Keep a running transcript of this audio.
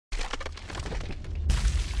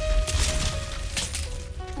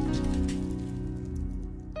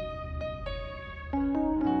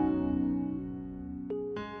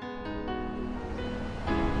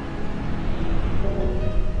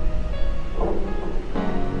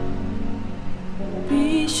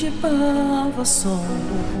Bishop of our soul,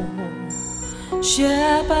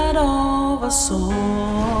 Shepherd of our soul,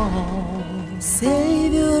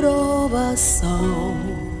 Savior of our soul,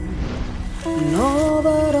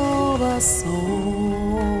 Lover of our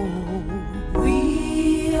soul.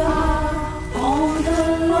 We are on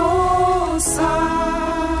the Lord's side.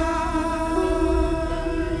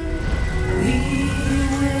 We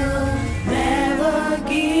will never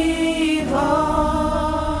give up.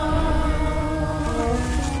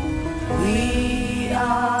 We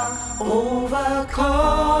are overcomers,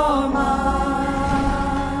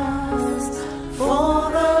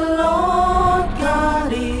 for the Lord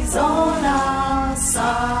God is on our side.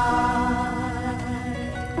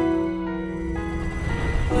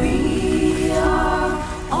 We are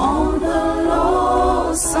on the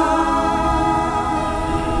Lord's side.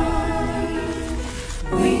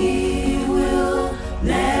 We will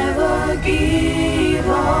never give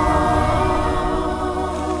up.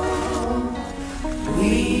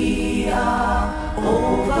 We are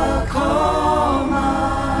overcomers,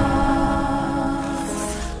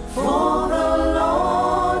 for the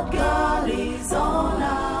Lord God is on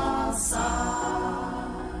our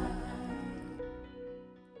side.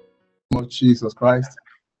 Of Jesus Christ.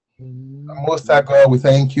 Most High God, we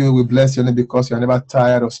thank you. We bless your name because you are never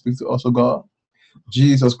tired of speaking to us, O God.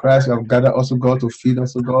 Jesus Christ, you have gathered us, O God, to feed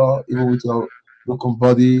us, O God, even with your broken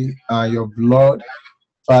body and your blood.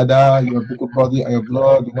 Father, your broken body and your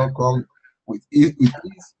blood do not come with ease.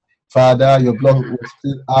 Father, your blood was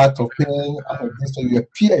still out of pain, out of this, so you were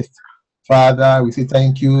pierced. Father, we say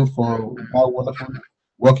thank you for that wonderful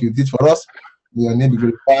work you did for us. May your name be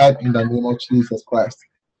glorified in the name of Jesus Christ.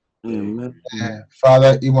 Amen.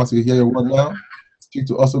 Father, even as we hear your word now, speak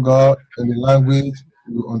to us, O God, in the language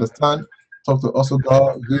we understand. Talk to us, O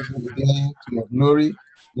God, use me again to your glory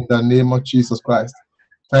in the name of Jesus Christ.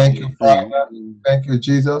 Thank you, Father. Thank you,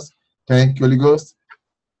 Jesus. Thank you, Holy Ghost.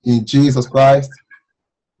 In Jesus Christ,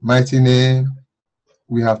 mighty name,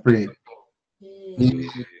 we have prayed.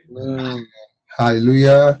 Amen.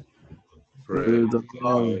 Hallelujah. Praise the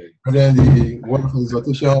Lord. Then the word of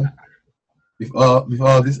exhortation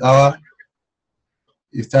before this hour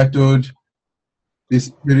is titled The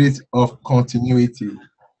Spirit of Continuity.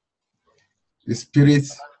 The Spirit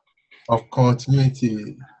of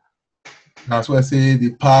Continuity. That's why I say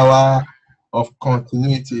the power of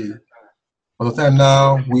continuity. For the time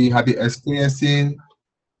now, we have been experiencing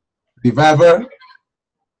revival,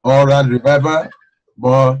 all around revival,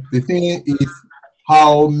 but the thing is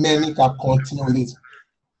how many can continue with it.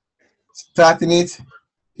 Starting it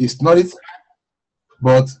is not it,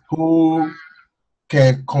 but who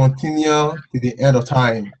can continue to the end of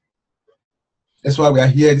time. That's why we are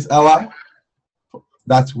here this hour,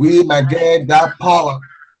 that we might get that power,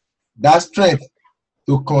 that strength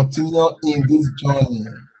to continue in this journey.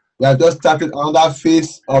 We have just started another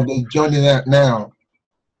phase of the journey now.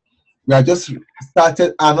 We have just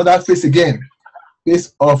started another phase again,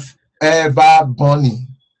 phase of ever burning.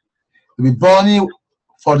 To be burning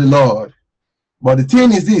for the Lord. But the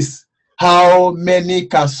thing is this, how many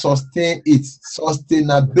can sustain it?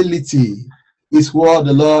 Sustainability is what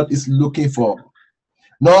the Lord is looking for.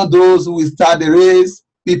 Not those who will start the race,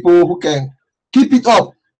 people who can keep it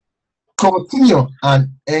up, continue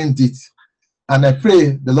and end it. And I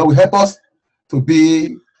pray the Lord will help us to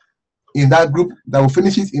be in that group that will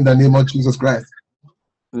finish it in the name of Jesus Christ.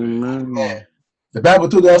 Amen. The Bible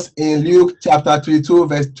told us in Luke chapter 22,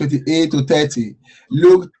 verse 28 to 30.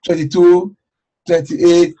 Luke 22,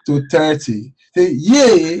 28 to 30. Say,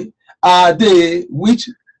 yea, are they which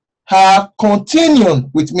have continued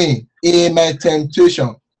with me in my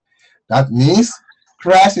temptation. That means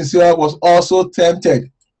Christ himself was also tempted.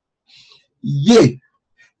 Yea,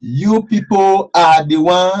 you people are the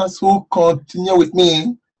ones who continue with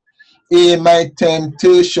me in my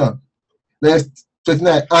temptation. Verse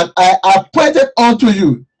 29. And I appointed unto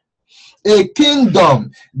you a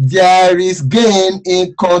kingdom. There is gain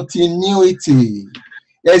in continuity.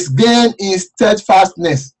 There is gain in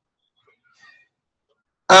steadfastness.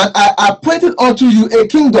 And I appointed unto you a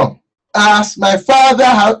kingdom, as my Father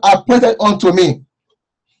has appointed unto me.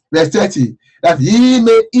 Verse 30. That ye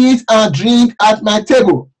may eat and drink at my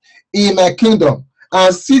table in my kingdom,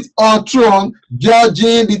 and sit on throne,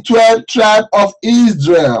 judging the 12 tribes of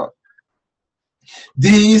Israel.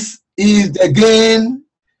 This is the gain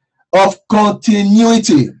of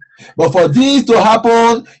continuity. But for this to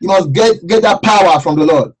happen, you must get that power from the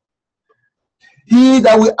Lord. He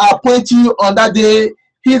that will appoint you on that day,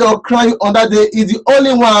 he that will crown you on that day, is the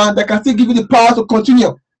only one that can still give you the power to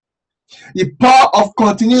continue. The power of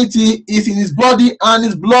continuity is in his body and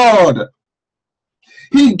his blood.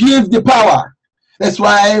 He gives the power. That's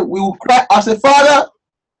why we will cry as a Father.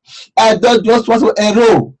 I don't just want to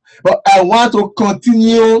enroll, but I want to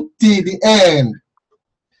continue till the end.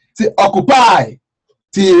 Say, occupy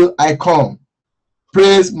till I come.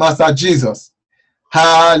 Praise Master Jesus.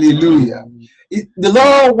 Hallelujah. The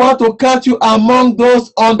Lord want to count you among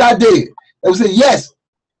those on that day. They will say, yes,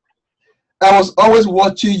 I was always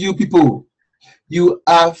watching you people. You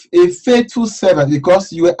are a faithful servant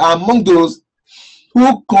because you are among those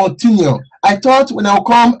who continue. I thought when I will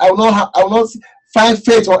come, I will not find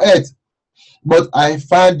faith on earth, but I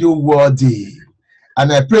find you worthy.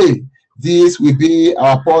 And I pray this will be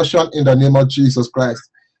our portion in the name of Jesus Christ.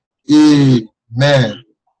 Amen.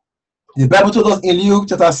 The Bible told us in Luke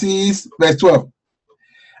chapter 6, verse 12.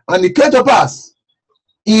 And it came to pass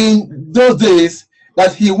in those days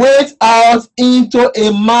that he went out into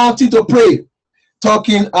a mountain to pray,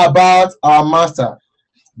 talking about our Master,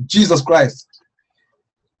 Jesus Christ.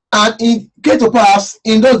 And it came to pass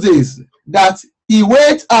in those days that he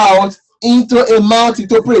went out into a mountain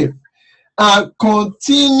to pray and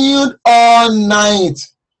continued all night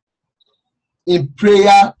in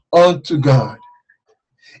prayer unto God.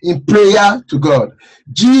 In prayer to God.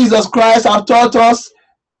 Jesus Christ has taught us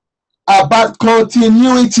about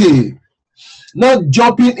continuity. Not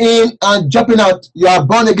jumping in and jumping out. You are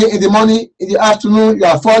born again in the morning, in the afternoon, you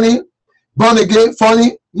are falling, born again,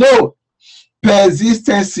 falling. No.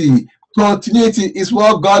 Persistency, continuity is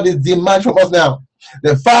what God is demanding from us now.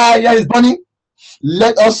 The fire is burning.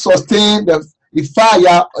 Let us sustain the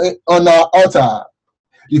fire on our altar.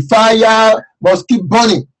 The fire must keep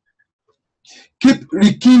burning. Keep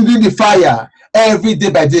rekindling the fire every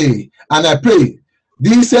day by day. And I pray,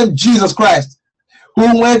 this same Jesus Christ,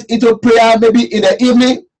 who went into prayer maybe in the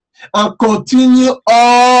evening and continue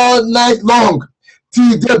all night long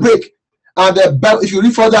till daybreak. And the Bible, if you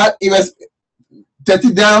read further, it was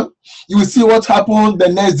 30 down, you will see what happened the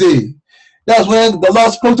next day. That's when the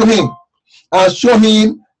Lord spoke to him and showed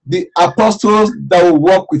him the apostles that will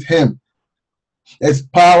walk with him. There's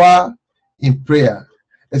power in prayer.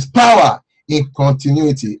 There's power in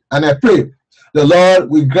continuity. And I pray the Lord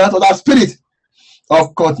will grant us that spirit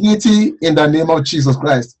of continuity in the name of Jesus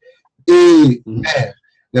Christ. Amen.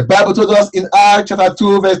 The Bible told us in Acts chapter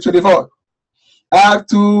 2, verse 24.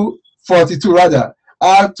 Acts 2:42 rather.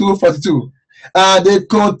 Acts 2:42. And they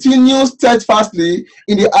continue steadfastly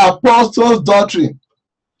in the apostles' doctrine.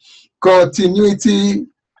 Continuity.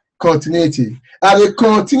 And they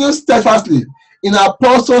continue steadfastly in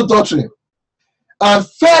apostles' doctrine and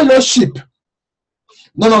fellowship.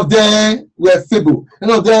 None of them were feeble.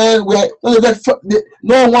 No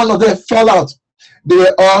one of them fell out. They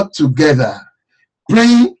were all together,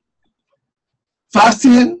 praying,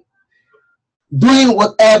 fasting, doing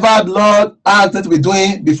whatever the Lord asked them to be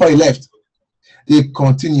doing before he left. They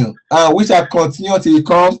continue, and we shall continue till he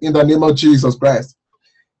comes in the name of Jesus Christ.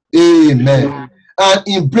 Amen. And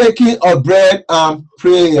in breaking of bread and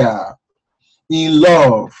prayer, in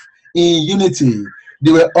love, in unity,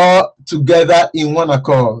 they were all together in one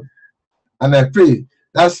accord. And I pray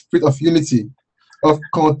that spirit of unity, of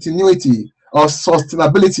continuity, of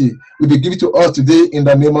sustainability will be given to us today in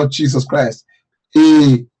the name of Jesus Christ.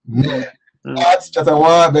 Amen. Acts chapter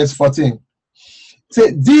 1, verse 14.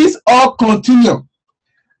 Say, these all continue.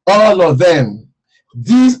 All of them.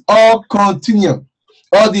 These all continue.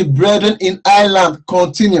 All the brethren in Ireland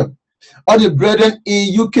continue. All the brethren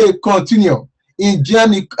in UK continue. In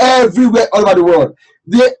Germany, everywhere, all over the world.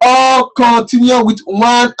 They all continue with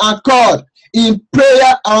one accord in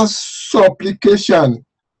prayer and supplication.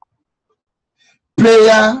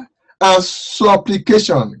 Prayer and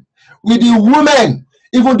supplication. With the women,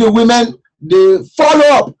 even the women, they follow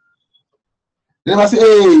up. They never say,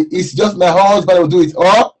 hey, it's just my husband who will do it,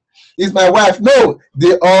 or it's my wife. No,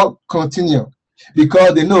 they all continue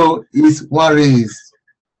because they know it's one race.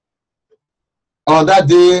 On that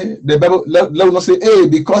day, the Bible will not say, hey,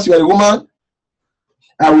 because you are a woman,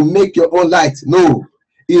 I will make your own light. No,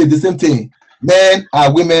 it is the same thing. Men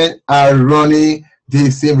and women are running the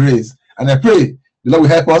same race. And I pray the Lord will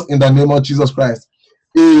help us in the name of Jesus Christ.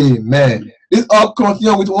 Amen. This all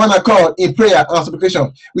continue with one accord in prayer and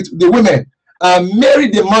supplication with the women, and Mary,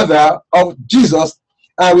 the mother of Jesus,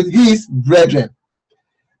 and with his brethren.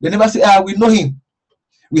 They never say, we know him.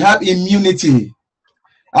 We have immunity.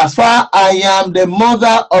 As far I am the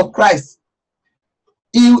mother of Christ,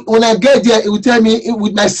 when I get there, it will tell me,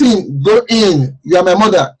 with my sin, go in. You are my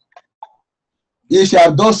mother. If she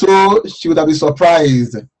had done so, she would have been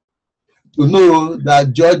surprised to know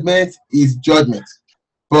that judgment is judgment.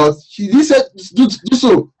 But she didn't do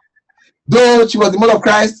so. Though she was the mother of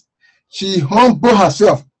Christ, she humbled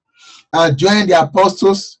herself and joined the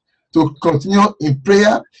apostles to continue in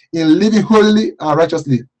prayer, in living holy and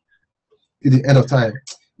righteously to the end of time.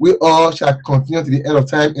 We all shall continue to the end of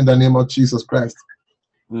time in the name of Jesus Christ.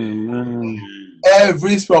 Amen.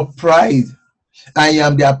 Every spirit of pride, I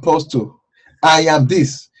am the apostle, I am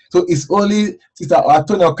this. So it's only Sister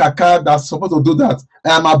Antonio Kaka that's supposed to do that.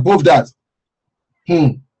 I am above that.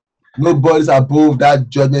 Nobody's above that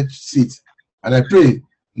judgment seat. And I pray,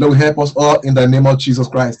 Lord, will help us all in the name of Jesus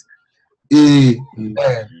Christ.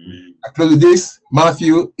 Amen. I close with this,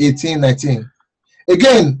 Matthew 18:19.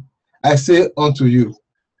 Again, I say unto you,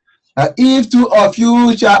 and if two of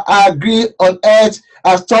you shall agree on earth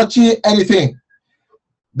as touching anything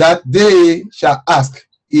that they shall ask,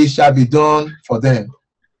 it shall be done for them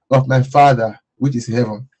of my Father which is in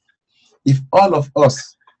heaven. If all of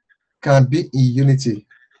us can be in unity,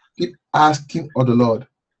 keep asking of the Lord,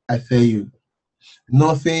 I tell you,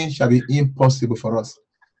 nothing shall be impossible for us.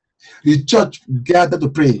 The church gathered to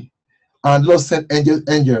pray, and Lord sent angel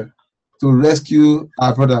to rescue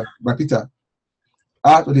our brother, Peter,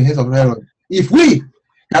 out of the hands of Herod. If we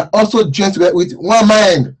can also join together with one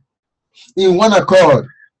mind, in one accord,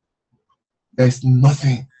 there's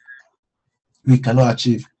nothing we cannot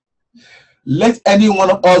achieve. Let any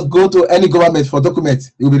one of us go to any government for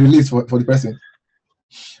documents, it will be released for the person.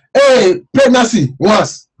 Hey, pregnancy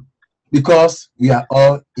once, because we are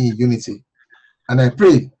all in unity. And I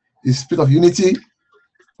pray the spirit of unity,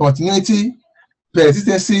 continuity,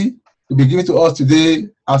 persistency will be given to us today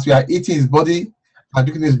as we are eating his body and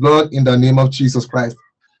drinking his blood in the name of Jesus Christ.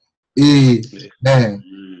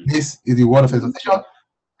 Amen. This is the word of exhortation.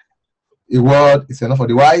 A word is enough for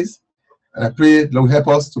the wise. And I pray the Lord will help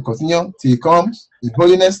us to continue till he comes in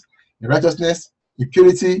holiness, in righteousness, in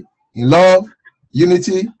purity, in love,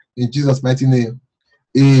 unity, in Jesus' mighty name.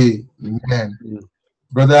 Amen.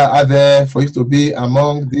 Brother, are there for you to be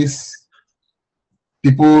among these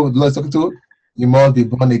people the Lord is talking to? You must be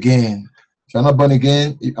born again. If you're not born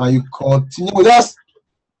again and you continue with us,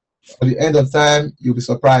 at the end of time, you'll be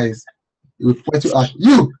surprised. It will point you at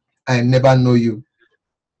you, I never know you.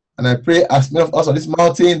 And I pray as many of us on this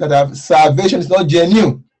mountain that our salvation is not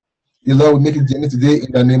genuine, the Lord will make it genuine today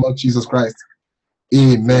in the name of Jesus Christ.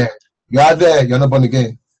 Amen. You are there, you're not born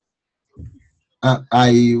again.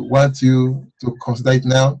 I want you to consider it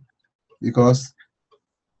now, because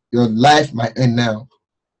your life might end now.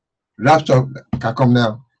 Rapture can come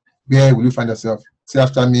now. Where will you find yourself? Say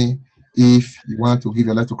after me if you want to give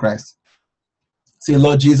your life to Christ. Say,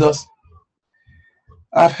 Lord Jesus,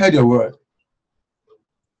 I've heard your word.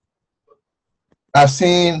 I've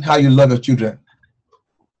seen how you love your children.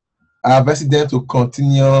 I've asked them to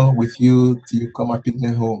continue with you till you come and pick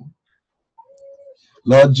them home.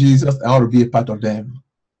 Lord Jesus, I want to be a part of them.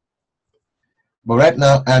 But right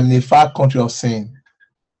now, I'm in a far country of sin,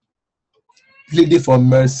 pleading for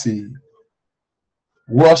mercy.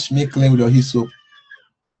 Wash me clean with your hyssop.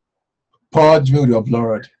 Purge me with your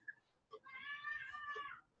blood.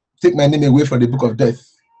 Take my name away from the book of death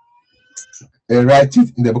and write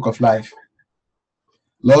it in the book of life.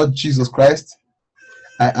 Lord Jesus Christ,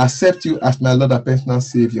 I accept you as my Lord and personal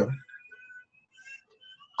Savior.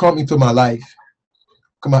 Come into my life.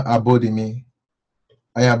 Come and abode in me.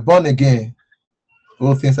 I am born again.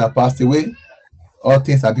 All things are passed away. All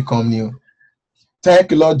things have become new.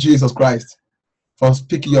 Thank you, Lord Jesus Christ, for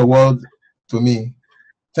speaking your word to me.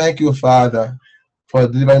 Thank you, Father, for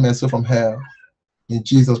delivering my soul from hell. In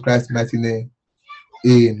Jesus Christ's mighty name.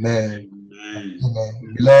 Amen.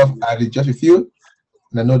 Amen. Beloved, I rejoice with you.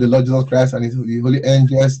 And I know the Lord Jesus Christ and his holy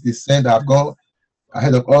angels descend that have gone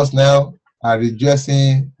ahead of us now are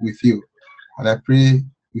rejoicing with you. And I pray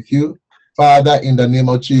with you, Father, in the name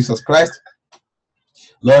of Jesus Christ.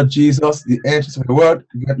 Lord Jesus, the entrance of the word,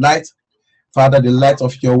 get light. Father, the light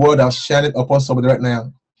of your word has shined upon somebody right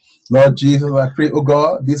now. Lord Jesus, I pray, oh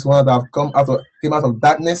God, these ones that have came out of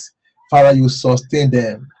darkness, Father, you sustain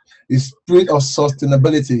them. The spirit of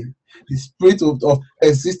sustainability, the spirit of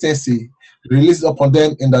persistency, release upon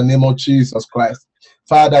them in the name of Jesus Christ.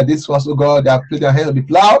 Father, these ones, oh God, they have put their hands on the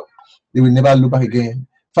plow, they will never look back again.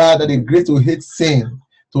 Father, the grace to hate sin,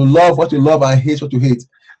 to love what you love and hate what you hate,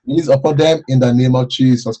 release upon them in the name of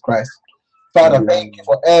Jesus Christ. Father, thank you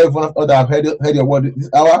for every one of us that have heard your word this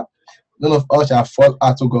hour. None of us shall fall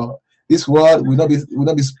out to God. This word will not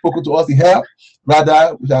be spoken to us in hell.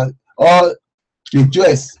 Rather, we shall all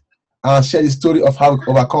rejoice and share the story of how we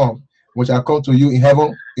overcome, which shall come to you in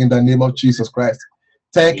heaven in the name of Jesus Christ.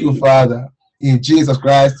 Thank you, Father. In Jesus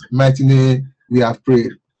Christ's mighty name, we have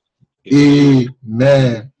prayed.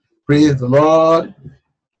 Amen. Praise the Lord.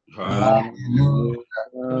 Hallelujah.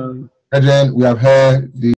 Brethren, we have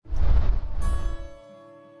heard the